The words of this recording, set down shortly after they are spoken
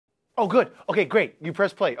Oh, good. Okay, great. You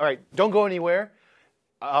press play. All right, don't go anywhere.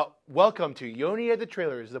 Welcome to Yoni at the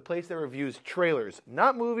Trailers, the place that reviews trailers,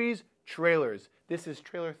 not movies, trailers. This is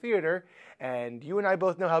Trailer Theater, and you and I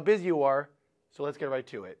both know how busy you are, so let's get right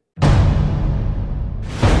to it.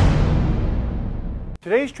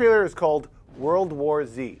 Today's trailer is called World War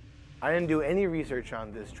Z. I didn't do any research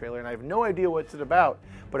on this trailer, and I have no idea what it's about,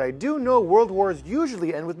 but I do know world wars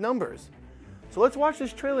usually end with numbers. So let's watch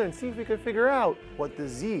this trailer and see if we can figure out what the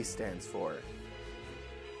Z stands for.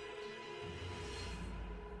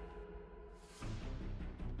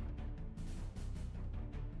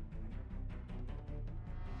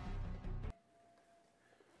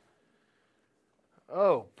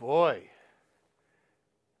 Oh boy.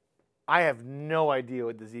 I have no idea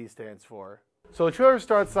what the Z stands for. So the trailer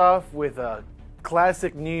starts off with a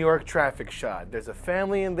classic New York traffic shot. There's a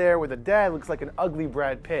family in there where the dad looks like an ugly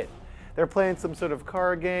Brad Pitt. They're playing some sort of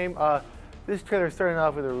car game. This trailer is starting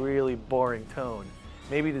off with a really boring tone.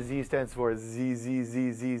 Maybe the Z stands for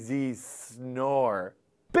Z, snore.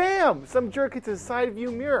 Bam! Some jerk hits his side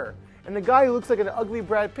view mirror. And the guy who looks like an ugly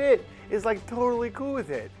Brad Pitt is like totally cool with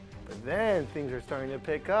it. But then things are starting to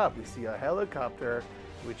pick up. We see a helicopter,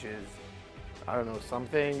 which is, I don't know,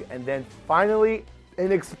 something. And then finally,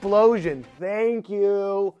 an explosion. Thank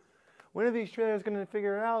you. When are these trailers going to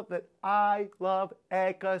figure out that I love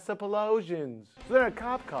explosions? So then a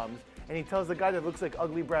cop comes, and he tells the guy that looks like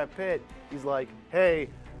ugly Brad Pitt, he's like, hey,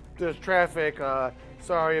 there's traffic,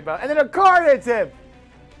 sorry about... And then a car hits him!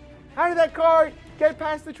 How did that car get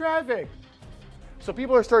past the traffic? So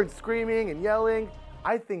people are starting screaming and yelling.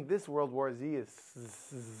 I think this World War Z is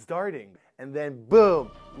starting. And then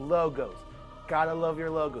boom, logos. Gotta love your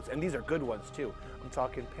logos. And these are good ones too. I'm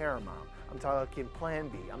talking Paramount. I'm talking Plan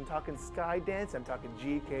B. I'm talking Skydance. I'm talking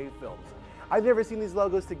GK Films. I've never seen these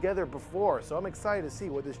logos together before, so I'm excited to see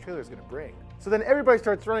what this trailer is going to bring. So then everybody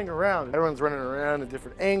starts running around. Everyone's running around at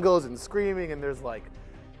different angles and screaming, and there's like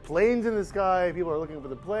planes in the sky. People are looking for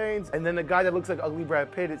the planes. And then the guy that looks like ugly Brad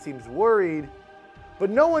Pitt, it seems worried, but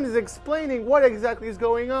no one is explaining what exactly is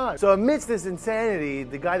going on. So amidst this insanity,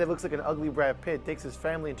 the guy that looks like an ugly Brad Pitt takes his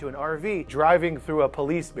family into an RV, driving through a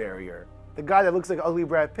police barrier. The guy that looks like ugly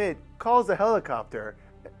Brad Pitt calls a helicopter.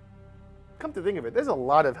 Come to think of it, there's a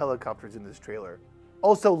lot of helicopters in this trailer.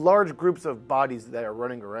 Also, large groups of bodies that are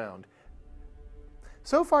running around.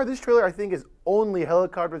 So far, this trailer, I think, is only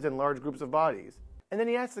helicopters and large groups of bodies. And then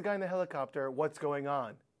he asks the guy in the helicopter, what's going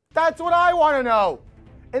on? That's what I want to know!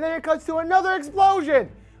 And then it cuts to another explosion!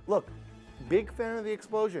 Look, big fan of the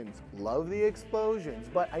explosions. Love the explosions,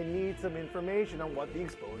 but I need some information on what the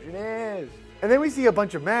explosion is. And then we see a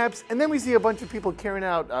bunch of maps, and then we see a bunch of people carrying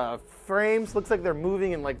out frames. Looks like they're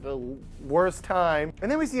moving in like the worst time.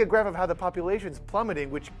 And then we see a graph of how the population's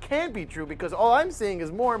plummeting, which can't be true because all I'm seeing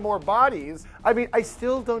is more and more bodies. I mean, I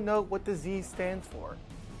still don't know what the Z stands for.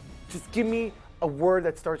 Just give me a word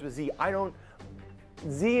that starts with Z.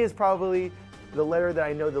 Z is probably the letter that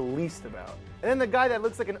I know the least about. And then the guy that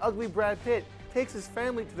looks like an ugly Brad Pitt takes his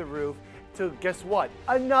family to the roof to, guess what?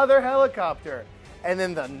 Another helicopter. And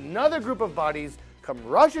then another group of bodies come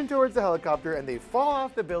rushing towards the helicopter and they fall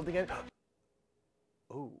off the building and...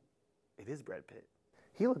 Oh, it is Brad Pitt.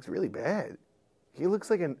 He looks really bad. He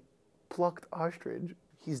looks like a plucked ostrich.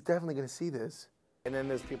 He's definitely going to see this. And then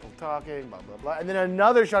there's people talking, blah, blah, blah. And then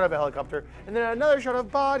another shot of a helicopter. And then another shot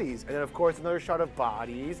of bodies. And then, of course, another shot of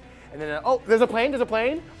bodies. And then, oh, there's a plane,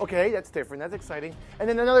 Okay, that's different, that's exciting. And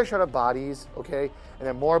then another shot of bodies, okay? And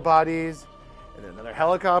then more bodies. And then another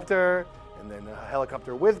helicopter. And then a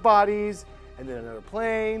helicopter with bodies. And then another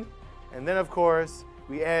plane. And then, of course,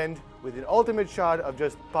 we end with an ultimate shot of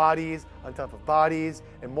just bodies on top of bodies.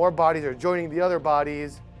 And more bodies are joining the other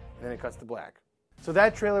bodies. And then it cuts to black. So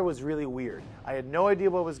that trailer was really weird. I had no idea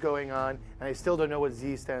what was going on, and I still don't know what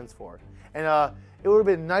Z stands for. And it would have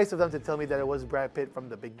been nice of them to tell me that it was Brad Pitt from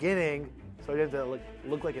the beginning, so I didn't have to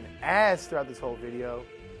look like an ass throughout this whole video.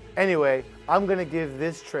 Anyway, I'm going to give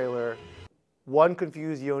this trailer 1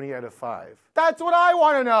 confused Yoni out of 5. That's what I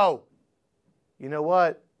want to know! You know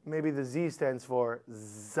what? Maybe the Z stands for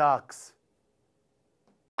Zucks.